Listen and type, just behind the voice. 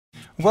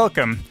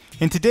Welcome!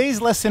 In today's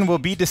lesson, we'll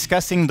be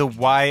discussing the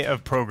why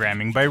of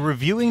programming by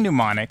reviewing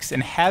mnemonics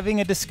and having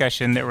a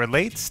discussion that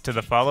relates to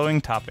the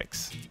following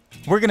topics.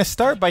 We're going to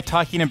start by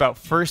talking about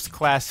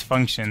first-class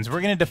functions.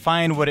 We're going to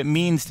define what it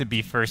means to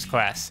be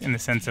first-class in the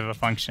sense of a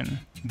function.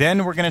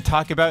 Then we're going to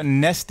talk about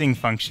nesting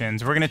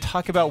functions. We're going to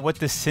talk about what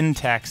the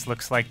syntax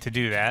looks like to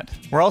do that.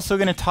 We're also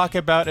going to talk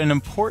about an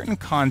important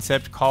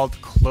concept called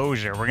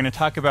closure. We're going to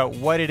talk about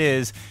what it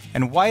is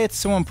and why it's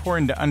so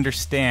important to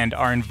understand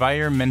our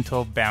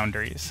environmental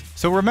boundaries.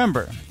 So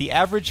remember, the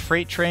average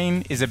freight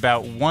train is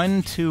about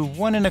 1 to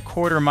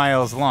 1.25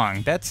 miles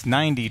long. That's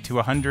 90 to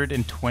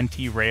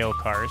 120 rail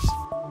cars.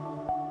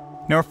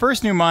 Now our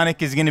first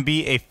mnemonic is going to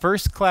be a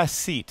first-class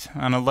seat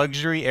on a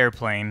luxury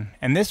airplane,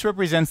 and this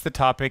represents the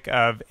topic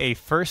of a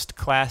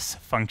first-class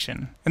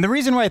function. And the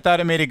reason why I thought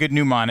it made a good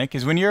mnemonic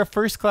is when you're a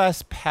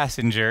first-class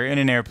passenger in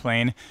an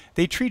airplane,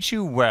 they treat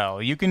you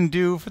well. You can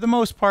do, for the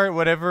most part,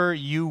 whatever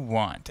you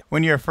want.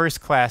 When you're a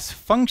first-class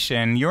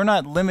function, you're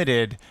not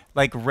limited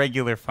like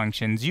regular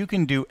functions. You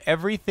can do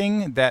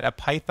everything that a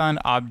Python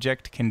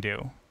object can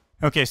do.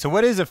 Okay, so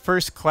what is a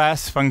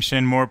first-class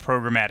function more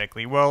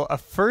programmatically? Well, a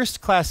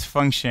first-class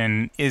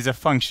function is a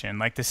function,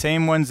 like the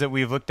same ones that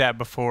we've looked at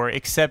before,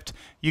 except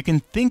you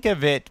can think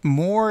of it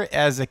more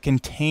as a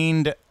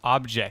contained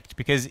object,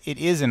 because it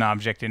is an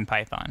object in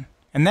Python.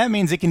 And that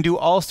means it can do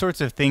all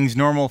sorts of things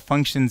normal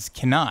functions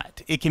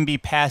cannot. It can be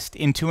passed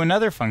into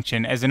another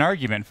function as an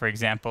argument, for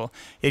example.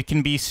 It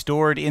can be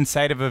stored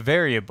inside of a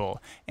variable,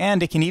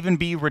 and it can even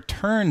be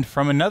returned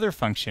from another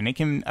function.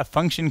 A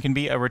function can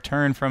be a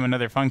return from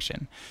another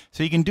function.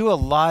 So you can do a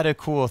lot of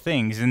cool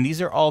things, and these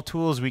are all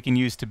tools we can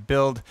use to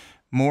build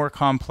more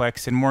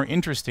complex and more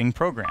interesting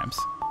programs.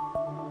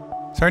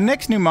 So our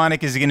next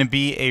mnemonic is going to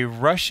be a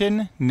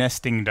Russian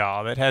nesting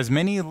doll that has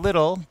many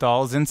little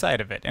dolls inside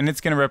of it, and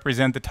it's going to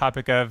represent the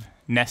topic of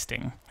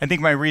nesting. I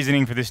think my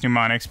reasoning for this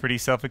mnemonic is pretty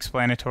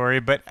self-explanatory,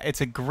 but it's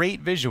a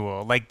great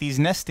visual. Like these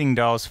nesting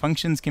dolls,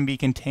 functions can be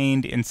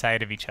contained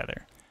inside of each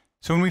other.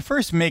 So when we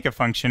first make a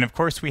function, of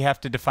course we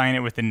have to define it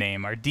with a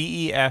name, our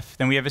def,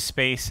 then we have a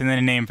space, and then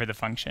a name for the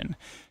function.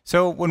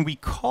 So when we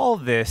call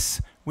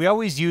this, we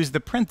always use the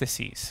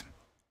parentheses.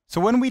 So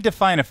when we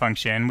define a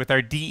function with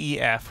our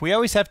def, we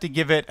always have to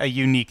give it a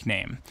unique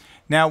name.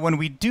 Now when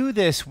we do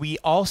this, we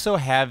also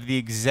have the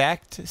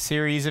exact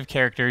series of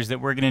characters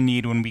that we're going to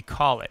need when we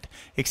call it,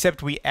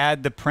 except we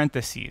add the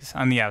parentheses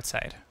on the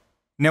outside.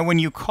 Now when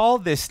you call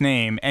this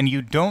name and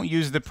you don't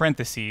use the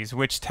parentheses,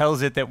 which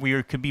tells it that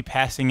we could be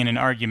passing in an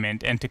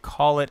argument and to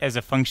call it as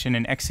a function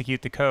and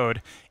execute the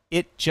code,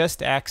 it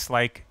just acts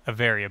like a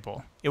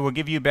variable. It will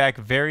give you back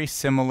very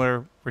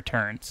similar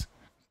returns.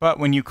 But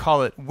when you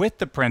call it with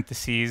the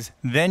parentheses,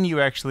 then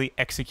you actually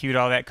execute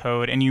all that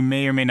code and you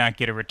may or may not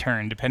get a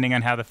return, depending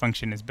on how the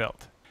function is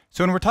built.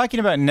 So when we're talking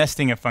about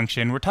nesting a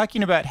function, we're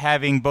talking about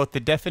having both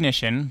the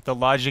definition, the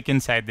logic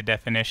inside the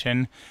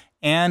definition,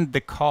 and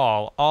the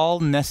call all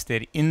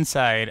nested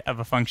inside of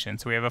a function.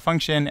 So we have a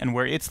function, and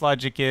where its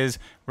logic is,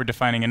 we're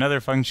defining another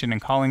function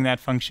and calling that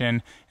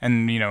function,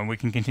 and we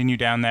can continue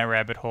down that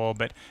rabbit hole,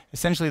 but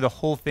essentially the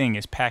whole thing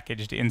is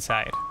packaged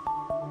inside.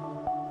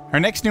 Our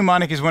next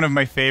mnemonic is one of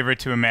my favorite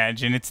to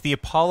imagine. It's the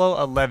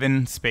Apollo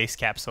 11 space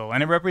capsule,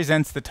 and it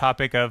represents the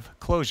topic of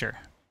closure.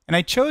 And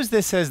I chose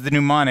this as the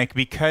mnemonic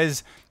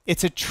because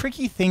it's a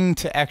tricky thing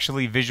to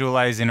actually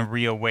visualize in a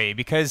real way,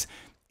 because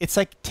it's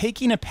like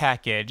taking a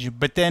package,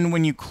 but then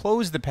when you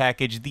close the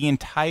package, the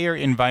entire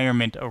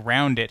environment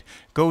around it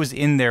goes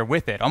in there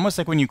with it. Almost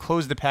like when you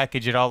close the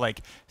package, it all like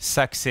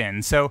sucks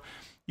in. So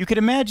you could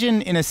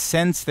imagine in a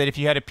sense that if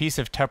you had a piece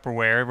of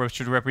Tupperware, which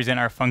would represent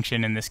our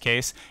function in this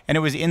case, and it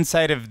was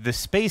inside of the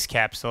space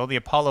capsule, the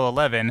Apollo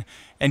 11,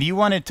 and you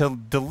wanted to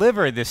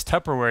deliver this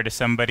Tupperware to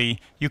somebody,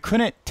 you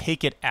couldn't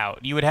take it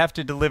out. You would have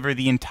to deliver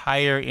the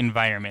entire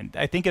environment.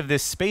 I think of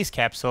this space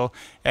capsule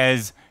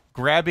as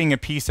grabbing a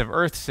piece of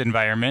Earth's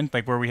environment,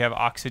 like where we have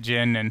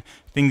oxygen and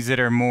things that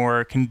are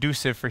more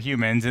conducive for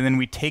humans, and then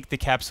we take the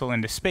capsule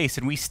into space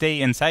and we stay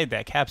inside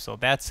that capsule.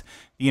 That's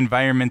the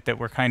environment that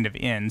we're kind of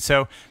in.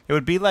 So it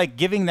would be like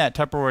giving that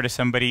Tupperware to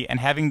somebody and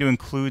having to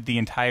include the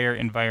entire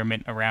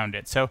environment around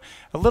it. So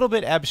a little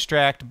bit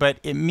abstract, but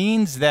it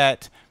means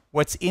that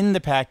what's in the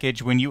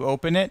package when you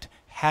open it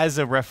has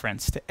a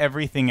reference to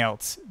everything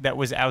else that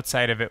was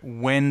outside of it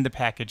when the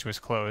package was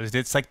closed.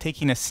 It's like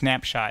taking a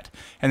snapshot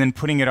and then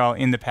putting it all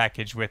in the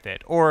package with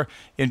it, or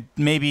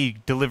maybe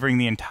delivering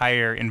the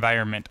entire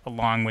environment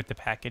along with the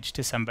package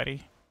to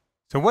somebody.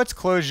 So what's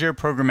closure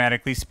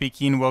programmatically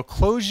speaking? Well,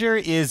 closure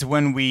is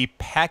when we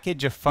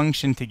package a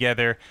function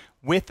together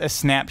with a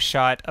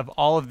snapshot of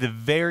all of the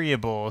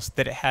variables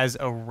that it has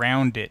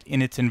around it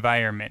in its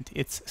environment,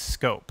 its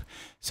scope.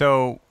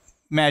 So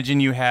imagine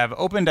you have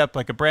opened up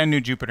like a brand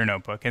new Jupyter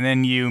notebook, and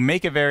then you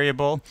make a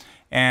variable,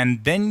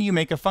 and then you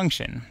make a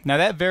function. Now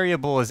that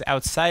variable is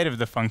outside of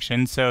the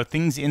function, so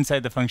things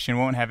inside the function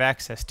won't have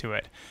access to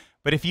it.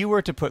 But if you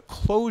were to put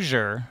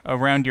closure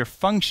around your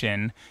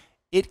function,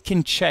 it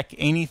can check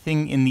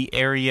anything in the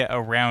area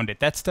around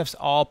it. That stuff's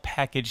all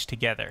packaged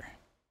together.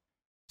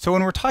 So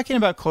when we're talking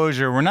about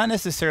closure, we're not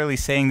necessarily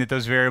saying that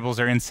those variables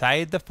are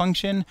inside the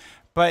function,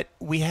 but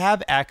we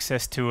have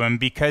access to them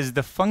because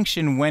the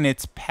function, when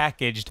it's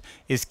packaged,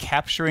 is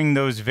capturing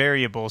those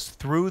variables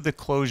through the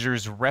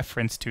closure's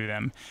reference to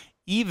them,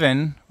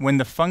 even when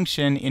the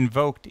function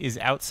invoked is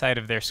outside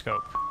of their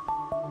scope.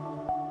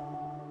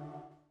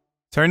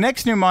 So our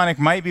next mnemonic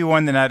might be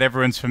one that not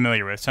everyone's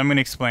familiar with, so I'm going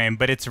to explain,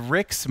 but it's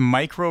Rick's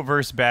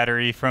microverse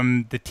battery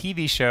from the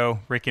TV show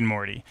Rick and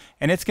Morty,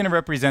 and it's going to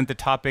represent the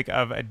topic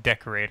of a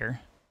decorator.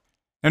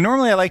 Now,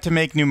 normally I like to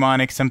make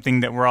mnemonics something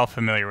that we're all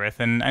familiar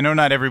with, and I know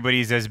not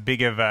everybody's as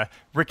big of a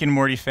Rick and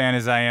Morty fan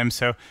as I am,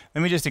 so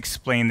let me just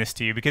explain this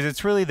to you, because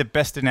it's really the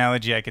best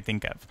analogy I could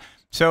think of.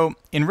 So,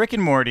 in Rick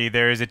and Morty,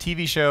 there's a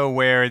TV show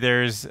where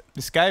there's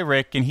this guy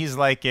Rick, and he's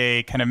like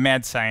a kind of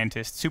mad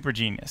scientist, super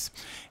genius.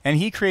 And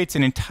he creates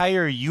an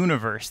entire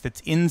universe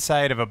that's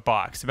inside of a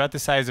box, about the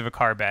size of a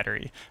car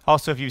battery.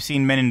 Also, if you've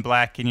seen Men in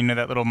Black, and you know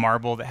that little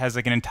marble that has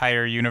like an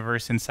entire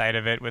universe inside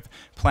of it with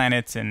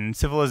planets and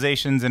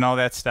civilizations and all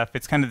that stuff,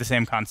 it's kind of the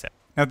same concept.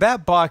 Now,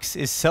 that box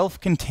is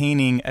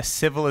self-containing a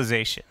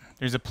civilization.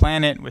 There's a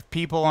planet with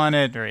people on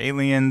it, or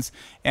aliens,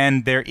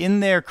 and they're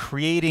in there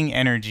creating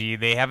energy.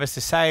 They have a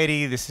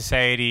society, the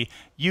society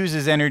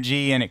uses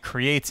energy, and it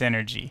creates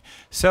energy.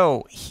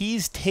 So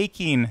he's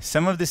taking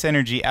some of this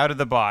energy out of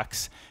the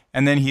box,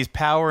 and then he's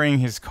powering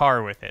his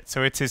car with it.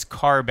 So it's his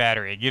car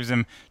battery. It gives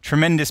him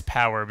tremendous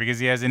power because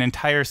he has an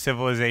entire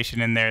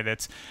civilization in there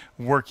that's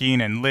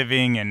working and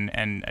living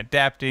and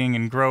adapting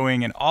and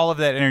growing, and all of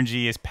that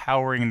energy is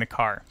powering the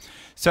car.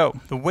 So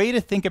the way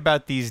to think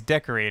about these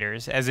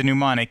decorators as a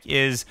mnemonic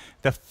is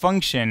the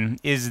function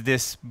is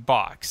this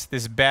box,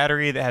 this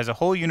battery that has a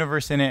whole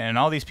universe in it and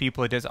all these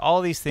people. It does all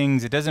these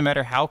things. It doesn't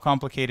matter how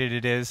complicated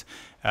it is.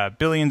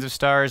 Billions of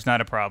stars, not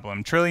a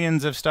problem.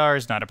 Trillions of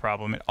stars, not a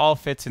problem. It all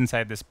fits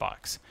inside this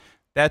box.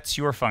 That's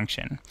your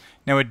function.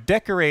 Now, a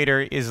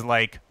decorator is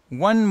like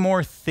one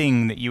more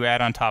thing that you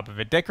add on top of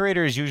it.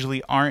 Decorators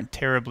usually aren't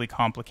terribly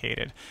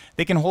complicated.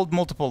 They can hold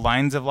multiple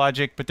lines of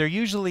logic, but they're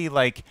usually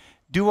like,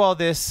 do all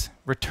this,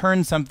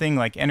 return something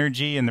like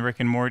energy in the Rick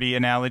and Morty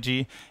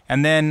analogy,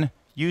 and then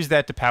use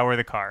that to power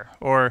the car.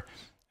 Or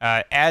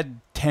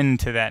add 10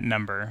 to that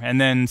number and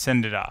then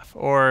send it off.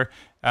 Or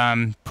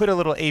put a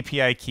little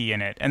API key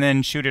in it and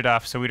then shoot it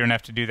off so we don't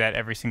have to do that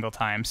every single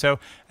time. So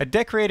a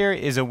decorator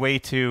is a way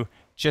to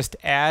just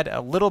add a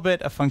little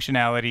bit of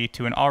functionality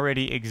to an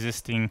already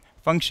existing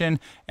function,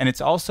 and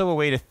it's also a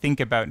way to think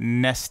about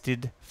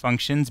nested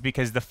functions,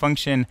 because the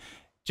function,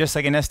 just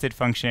like a nested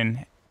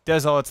function,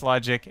 does all its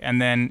logic and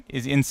then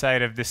is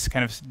inside of this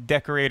kind of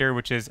decorator,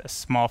 which is a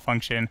small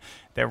function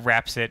that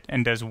wraps it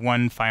and does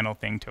one final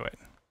thing to it.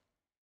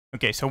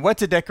 Okay, so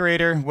what's a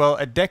decorator? Well,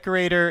 a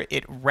decorator,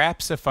 it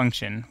wraps a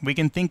function. We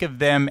can think of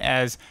them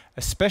as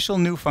a special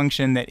new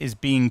function that is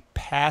being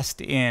passed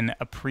in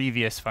a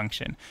previous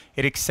function.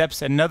 It accepts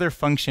another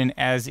function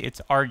as its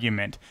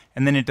argument,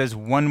 and then it does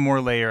one more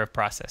layer of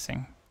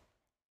processing.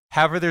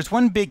 However, there's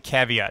one big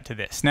caveat to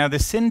this. Now, the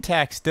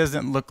syntax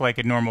doesn't look like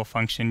a normal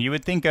function. You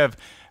would think of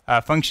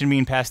a function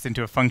being passed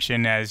into a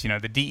function as, you know,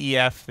 the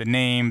DEF, the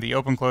name, the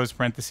open close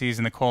parentheses,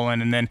 and the colon,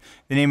 and then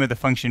the name of the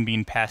function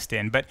being passed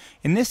in. But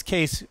in this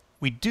case,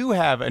 we do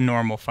have a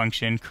normal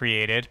function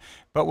created,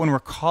 but when we're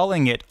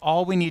calling it,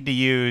 all we need to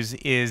use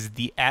is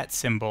the @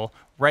 symbol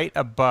right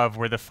above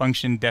where the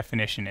function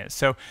definition is.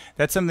 So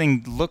that's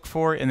something to look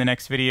for in the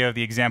next video.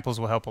 The examples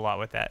will help a lot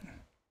with that.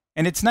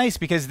 And it's nice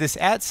because this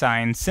 @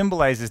 sign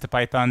symbolizes to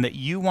Python that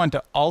you want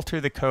to alter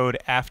the code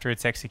after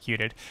it's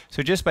executed.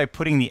 So just by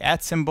putting the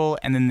 @ symbol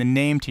and then the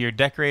name to your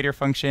decorator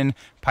function,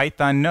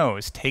 Python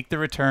knows, take the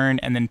return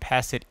and then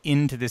pass it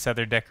into this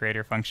other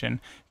decorator function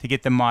to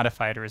get the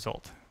modified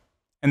result.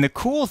 And the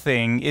cool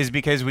thing is,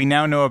 because we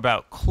now know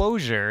about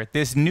closure,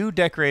 this new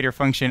decorator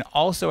function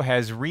also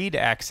has read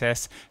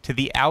access to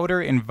the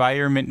outer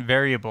environment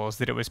variables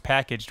that it was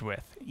packaged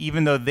with,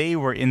 even though they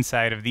were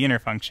inside of the inner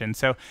function.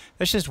 So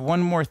that's just one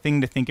more thing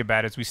to think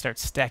about as we start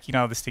stacking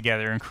all this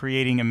together and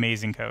creating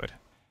amazing code.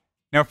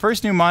 Now,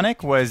 first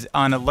mnemonic was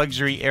on a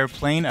luxury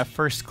airplane, a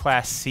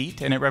first-class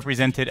seat, and it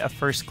represented a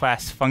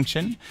first-class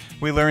function.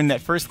 We learned that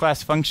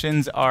first-class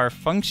functions are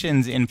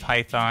functions in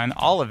Python,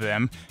 all of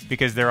them,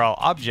 because they're all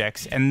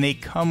objects, and they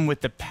come with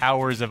the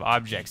powers of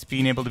objects,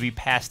 being able to be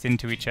passed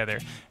into each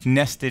other,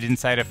 nested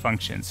inside of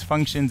functions.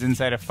 Functions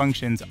inside of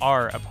functions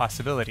are a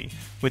possibility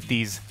with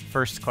these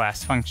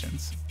first-class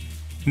functions.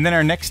 And then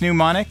our next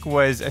mnemonic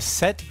was a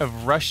set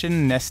of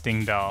Russian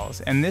nesting dolls,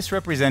 and this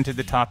represented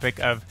the topic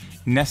of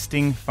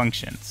nesting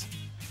functions.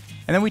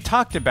 And then we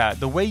talked about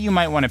the way you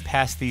might want to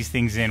pass these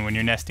things in when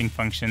you're nesting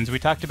functions. We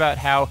talked about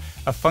how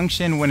a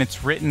function, when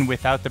it's written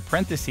without the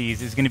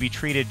parentheses, is going to be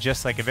treated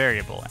just like a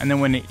variable. And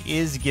then when it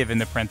is given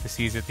the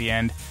parentheses at the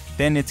end,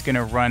 then it's going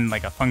to run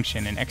like a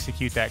function and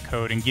execute that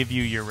code and give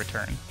you your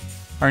return.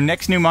 Our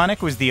next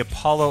mnemonic was the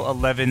Apollo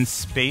 11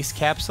 space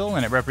capsule,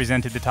 and it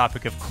represented the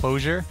topic of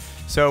closure.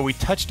 So we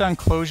touched on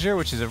closure,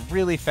 which is a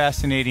really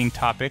fascinating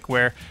topic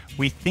where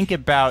we think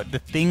about the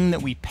thing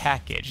that we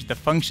package, the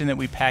function that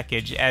we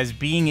package, as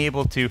being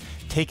able to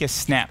take a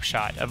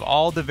snapshot of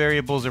all the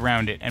variables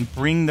around it and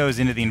bring those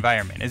into the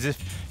environment, as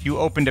if you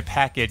opened a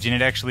package and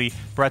it actually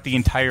brought the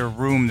entire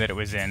room that it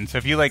was in. So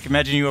if you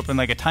imagine you opened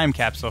a time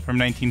capsule from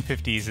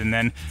 1950s, and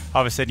then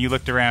all of a sudden you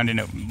looked around and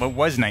it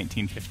was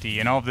 1950,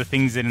 and all of the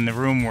things that in the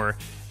room were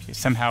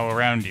somehow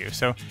around you.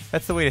 So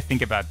that's the way to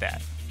think about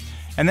that.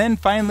 And then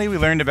finally we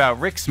learned about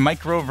Rick's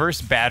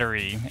microverse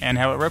battery and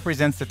how it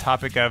represents the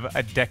topic of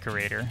a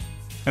decorator.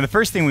 Now the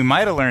first thing we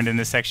might have learned in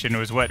this section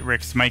was what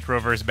Rick's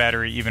microverse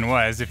battery even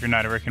was, if you're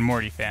not a Rick and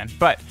Morty fan.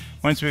 But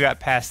once we got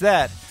past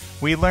that,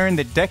 we learned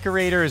that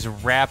decorators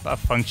wrap a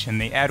function.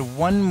 They add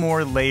one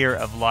more layer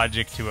of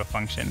logic to a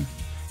function.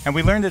 And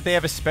we learned that they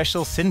have a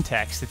special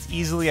syntax that's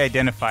easily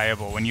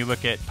identifiable when you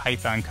look at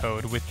Python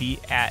code with the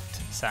 @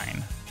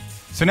 sign.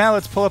 So now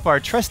let's pull up our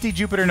trusty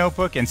Jupyter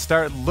notebook and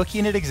start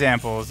looking at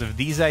examples of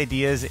these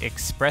ideas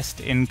expressed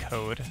in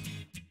code.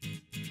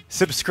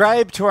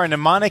 Subscribe to our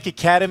Mnemonic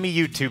Academy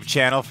YouTube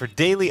channel for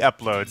daily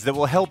uploads that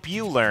will help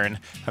you learn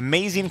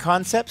amazing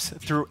concepts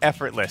through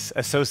effortless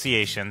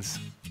associations.